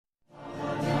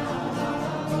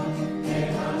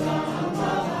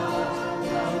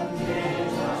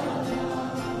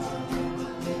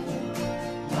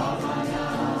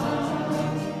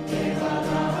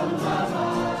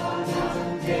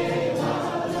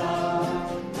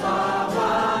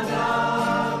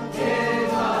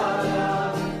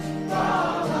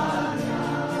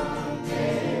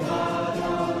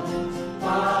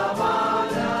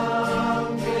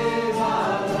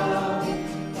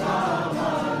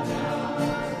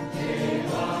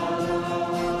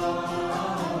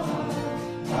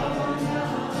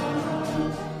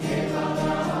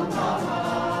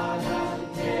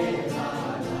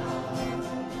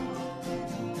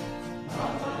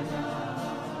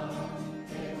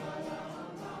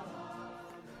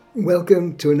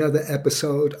Welcome to another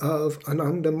episode of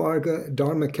Ananda Marga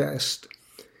Dharmacast.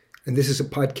 And this is a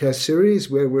podcast series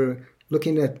where we're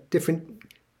looking at different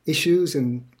issues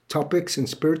and topics in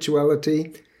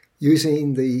spirituality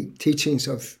using the teachings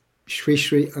of Sri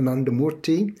Sri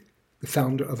Anandamurti, the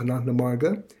founder of Ananda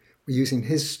Marga. We're using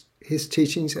his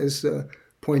teachings as a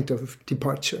point of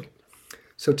departure.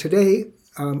 So today,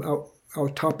 our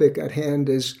topic at hand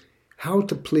is how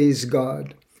to please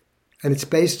God. And it's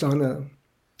based on a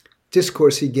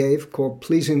discourse he gave called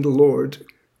Pleasing the Lord,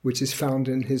 which is found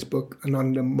in his book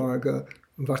Ananda Marga,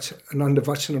 Ananda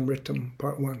Vachanamritam,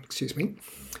 Part 1,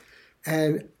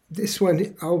 And this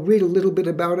one, I'll read a little bit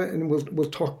about it and we'll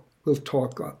talk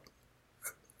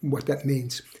what that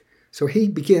means. So he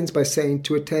begins by saying,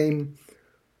 to attain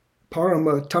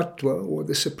Parama Tattva, or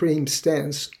the supreme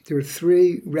stance, there are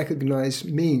three recognized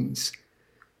means.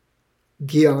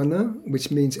 Jnana,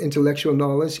 which means intellectual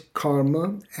knowledge,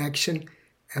 karma, action,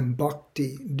 and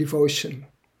bhakti, devotion.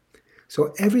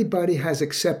 So everybody has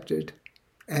accepted,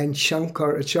 and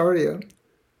Shankaracharya,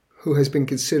 who has been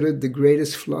considered the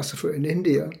greatest philosopher in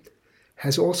India,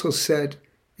 has also said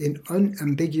in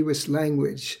unambiguous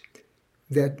language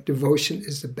that devotion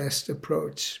is the best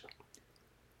approach.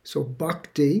 So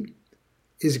bhakti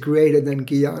is greater than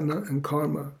jnana and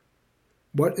karma.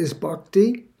 What is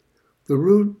bhakti? The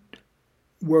root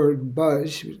word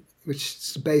bhaj, which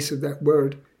is the base of that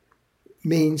word,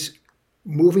 means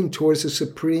moving towards a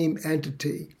supreme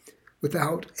entity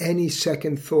without any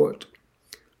second thought.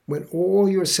 When all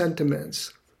your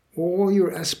sentiments, all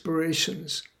your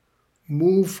aspirations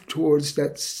move towards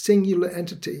that singular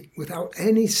entity without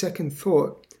any second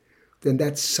thought, then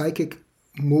that psychic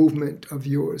movement of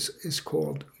yours is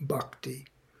called bhakti.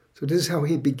 So this is how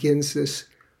he begins this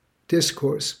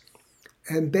discourse.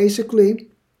 And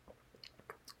basically,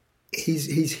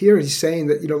 he's saying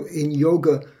that, in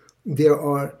yoga, there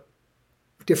are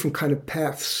different kind of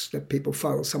paths that people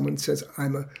follow. Someone says,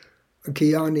 I'm a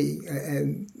jnani,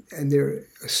 and they're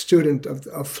a student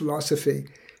of philosophy.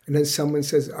 And then someone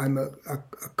says, I'm a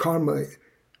karma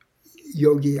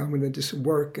yogi. I'm going to just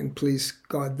work and please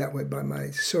God that way by my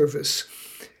service.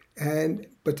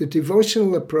 But the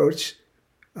devotional approach,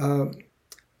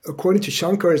 according to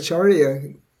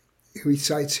Shankaracharya, who he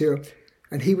cites here,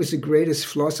 and he was the greatest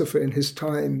philosopher in his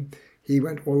time. He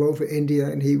went all over India,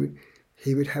 and he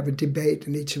would have a debate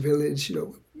in each village,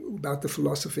 about the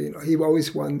philosophy. He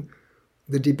always won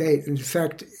the debate. In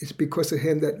fact, it's because of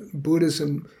him that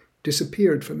Buddhism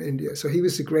disappeared from India. So he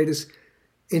was the greatest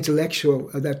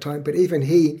intellectual at that time. But even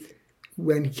he,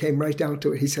 when he came right down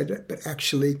to it, he said, but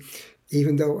actually,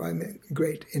 even though I'm a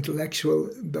great intellectual,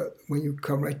 but when you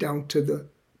come right down to the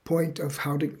point of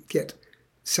how to get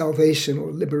salvation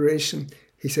or liberation,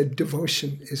 he said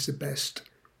devotion is the best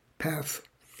path.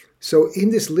 So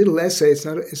in this little essay, it's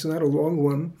not a long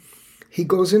one, he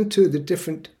goes into the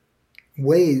different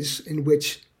ways in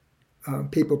which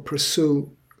people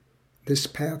pursue this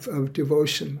path of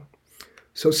devotion.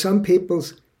 So some people,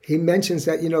 he mentions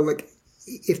that, like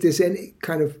if there's any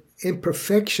kind of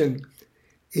imperfection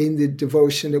in the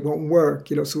devotion, it won't work.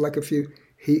 So like he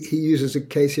uses a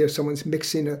case here, someone's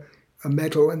mixing a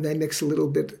metal and they mix a little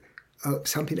bit of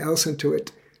something else into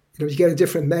it. You get a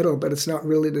different metal, but it's not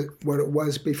really what it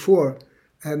was before.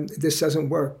 And this doesn't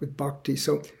work with bhakti.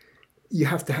 So you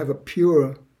have to have a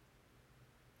pure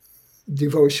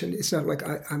devotion. It's not like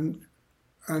I'm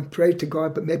praying to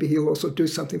God, but maybe He'll also do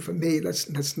something for me. That's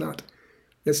not.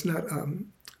 You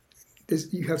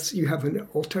have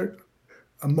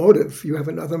a motive. You have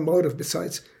another motive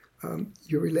besides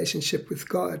your relationship with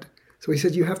God. So he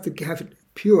said you have to have it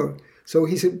pure. So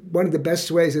he said one of the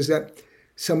best ways is that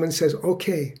someone says,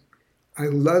 okay, I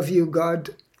love you, God.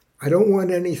 I don't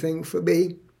want anything for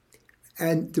me.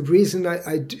 And the reason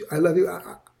I love you,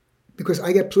 because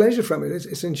I get pleasure from it.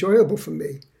 It's enjoyable for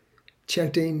me.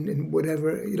 Chanting and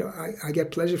whatever, I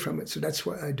get pleasure from it. So that's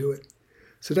why I do it.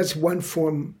 So that's one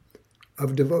form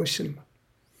of devotion.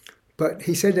 But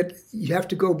he said that you have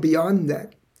to go beyond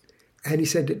that. And he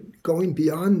said that going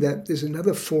beyond that, there's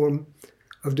another form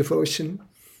of devotion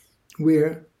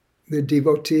where the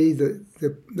devotee, the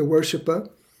worshiper,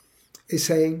 is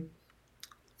saying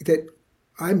that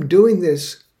I'm doing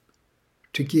this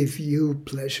to give you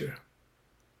pleasure.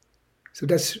 So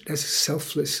that's a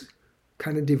selfless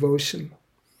kind of devotion.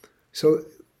 So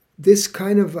this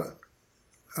kind of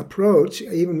approach,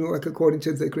 even like according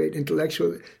to the great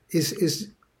intellectual, is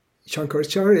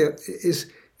Shankaracharya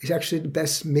is actually the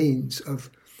best means of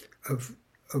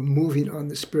moving on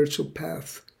the spiritual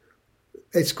path.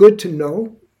 It's good to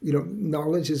know,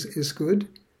 knowledge is good,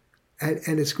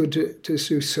 and it's good to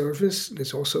do service.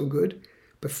 That's also good.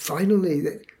 But finally,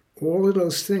 all of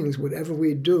those things, whatever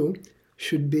we do,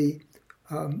 should be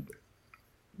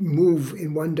move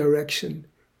in one direction.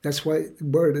 That's why the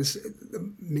word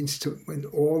means to, when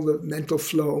all the mental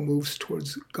flow moves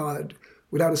towards God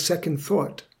without a second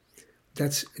thought.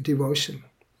 That's devotion.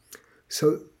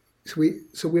 So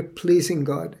we're pleasing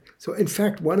God. So in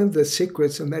fact, one of the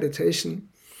secrets of meditation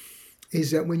is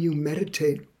that when you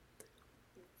meditate,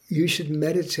 you should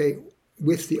meditate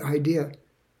with the idea,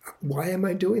 why am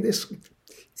I doing this?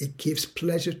 It gives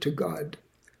pleasure to God.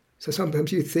 So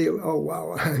sometimes you feel, oh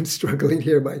wow, I'm struggling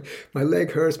here. My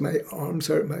leg hurts, my arms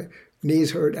hurt, my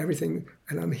knees hurt, everything,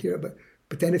 and I'm here.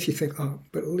 But then if you think, oh,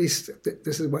 but at least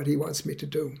this is what he wants me to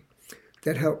do,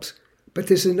 that helps. But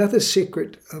there's another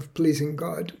secret of pleasing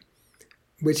God,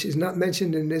 which is not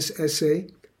mentioned in this essay,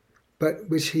 but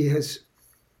which he has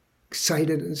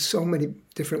cited in so many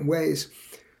different ways,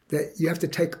 that you have to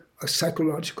take a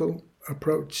psychological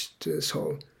approach to this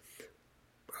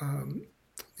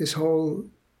whole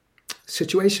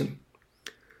situation.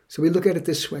 So we look at it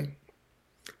this way.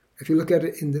 If you look at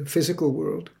it in the physical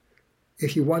world,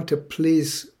 if you want to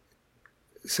please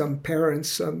some parents,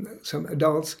 some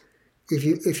adults,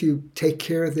 if you take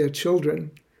care of their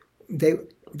children, they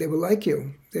will like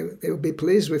you. They will be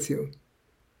pleased with you.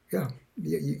 Yeah,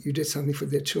 you did something for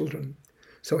their children.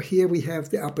 So here we have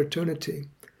the opportunity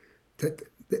that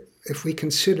if we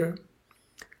consider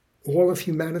all of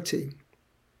humanity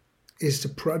is the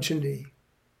progeny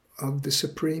of the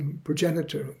supreme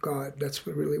progenitor, God. That's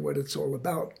really what it's all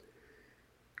about.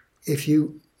 If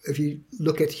you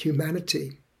look at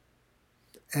humanity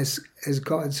as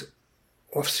God's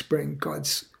offspring,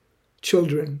 God's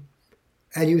children,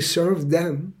 and you serve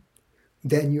them,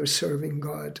 then you're serving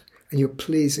God and you're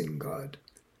pleasing God.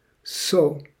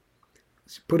 So,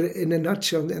 to put it in a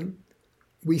nutshell then,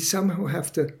 we somehow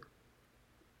have to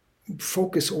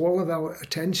focus all of our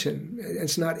attention.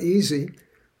 It's not easy,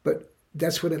 but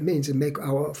that's what it means, to make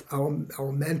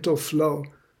our mental flow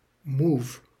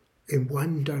move in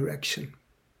one direction,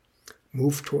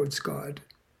 move towards God.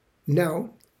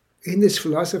 Now, in this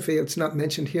philosophy, it's not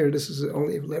mentioned here, this is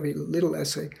only a very little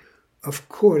essay, of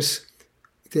course,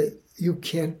 that you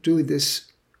can't do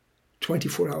this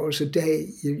 24 hours a day.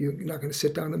 You're not going to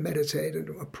sit down and meditate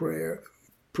or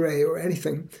pray or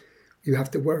anything. You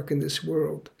have to work in this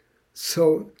world.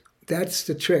 So that's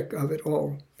the trick of it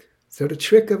all. So the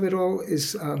trick of it all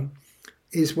is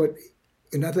what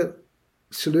another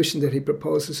solution that he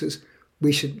proposes is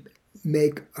we should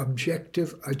make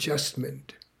objective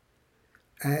adjustment.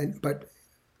 But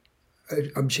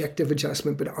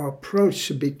our approach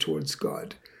should be towards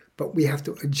God. But we have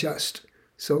to adjust.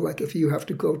 So like if you have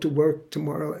to go to work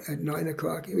tomorrow at 9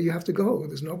 o'clock, you have to go.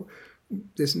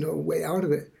 There's no way out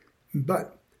of it.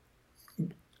 But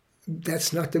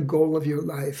that's not the goal of your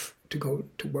life, to go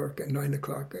to work at 9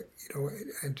 o'clock,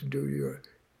 and to do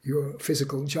your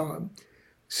physical job.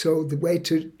 So the way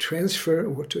to transfer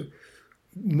or to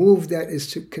move that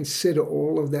is to consider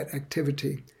all of that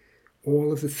activity,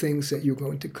 all of the things that you're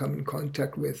going to come in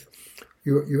contact with.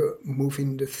 You're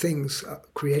moving the things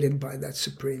created by that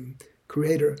supreme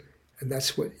creator, and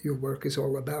that's what your work is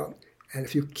all about. And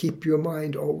if you keep your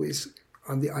mind always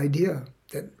on the idea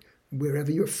that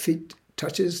wherever your feet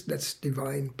touches, that's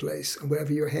divine place, and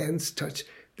wherever your hands touch,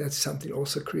 that's something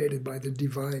also created by the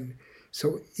divine.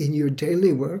 So in your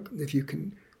daily work, if you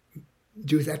can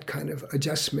do that kind of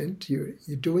adjustment, you're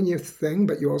doing your thing,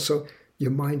 but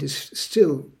your mind is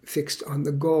still fixed on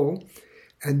the goal.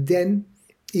 And then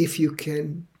if you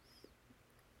can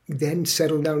then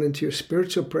settle down into your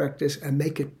spiritual practice and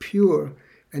make it pure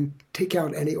and take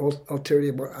out any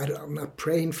ulterior, I'm not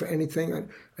praying for anything,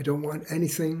 I don't want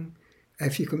anything.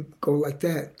 If you can go like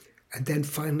that, and then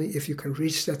finally if you can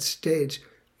reach that stage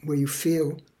where you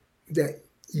feel that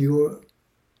your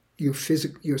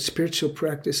spiritual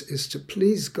practice is to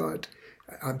please God,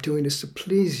 I'm doing this to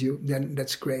please you, then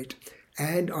that's great.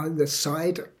 And on the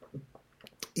side,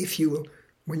 if you will,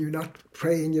 when you're not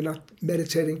praying, you're not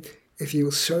meditating, if you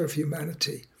will serve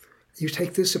humanity, you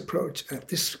take this approach, and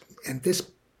this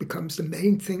becomes the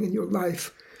main thing in your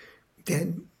life,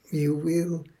 then you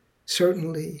will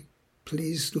certainly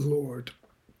please the Lord.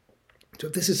 So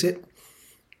this is it.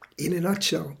 In a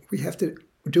nutshell, we have to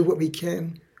do what we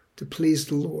can to please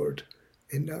the Lord.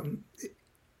 And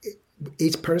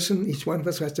each person, each one of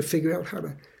us has to figure out how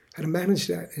to manage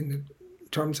that in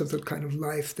terms of the kind of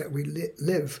life that we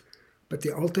live. But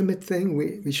the ultimate thing,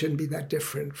 we shouldn't be that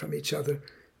different from each other,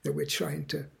 that we're trying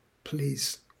to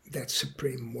please that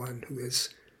Supreme One who has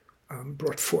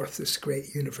brought forth this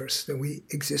great universe that we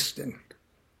exist in.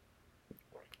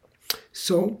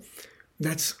 So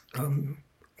that's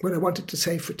what I wanted to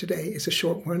say for today. It's a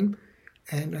short one,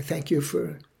 And I thank you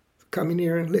for coming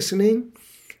here and listening.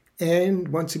 And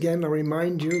once again, I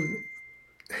remind you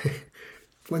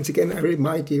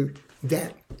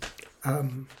that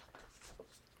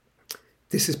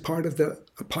this is part of a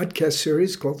podcast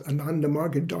series called Ananda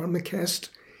Marga Dharmacast,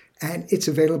 and it's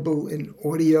available in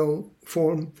audio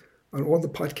form on all the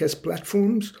podcast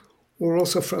platforms, or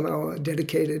also from our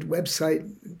dedicated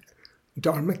website,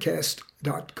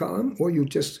 dharmacast.com, or you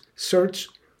just search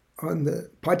on the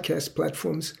podcast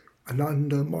platforms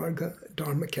Ananda Marga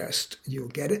Dharmacast. You'll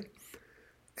get it.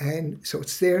 And so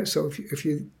it's there. So if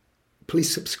you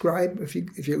please subscribe if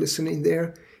you're listening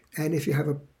there, and if you have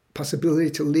a possibility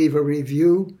to leave a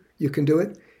review, you can do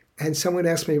it. And someone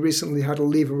asked me recently how to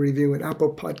leave a review in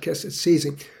Apple Podcasts. It's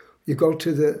easy. You go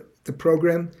to the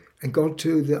program and go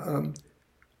to the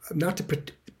not the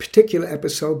particular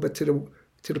episode, but to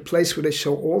the place where they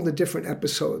show all the different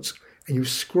episodes, and you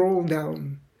scroll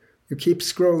down. You keep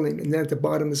scrolling, and then at the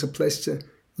bottom is a place to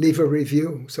leave a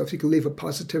review. So if you can leave a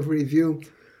positive review,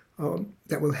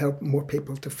 that will help more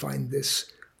people to find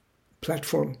this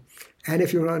platform. And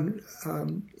if you're on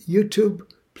YouTube,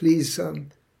 please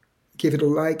give it a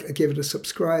like, give it a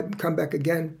subscribe, come back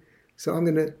again. So I'm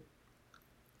going to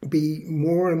be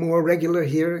more and more regular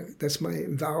here. That's my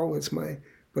vow. That's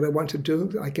what I want to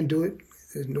do. I can do it.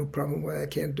 There's no problem why I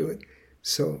can't do it.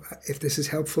 So if this is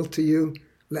helpful to you,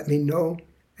 let me know,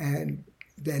 and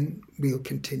then we'll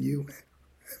continue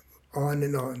on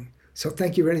and on. So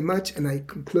thank you very much, and I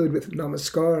conclude with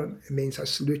Namaskar. It means I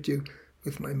salute you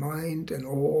with my mind and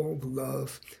all the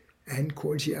love and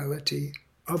cordiality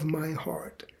of my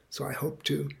heart. So I hope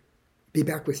to be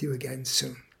back with you again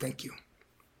soon. Thank you.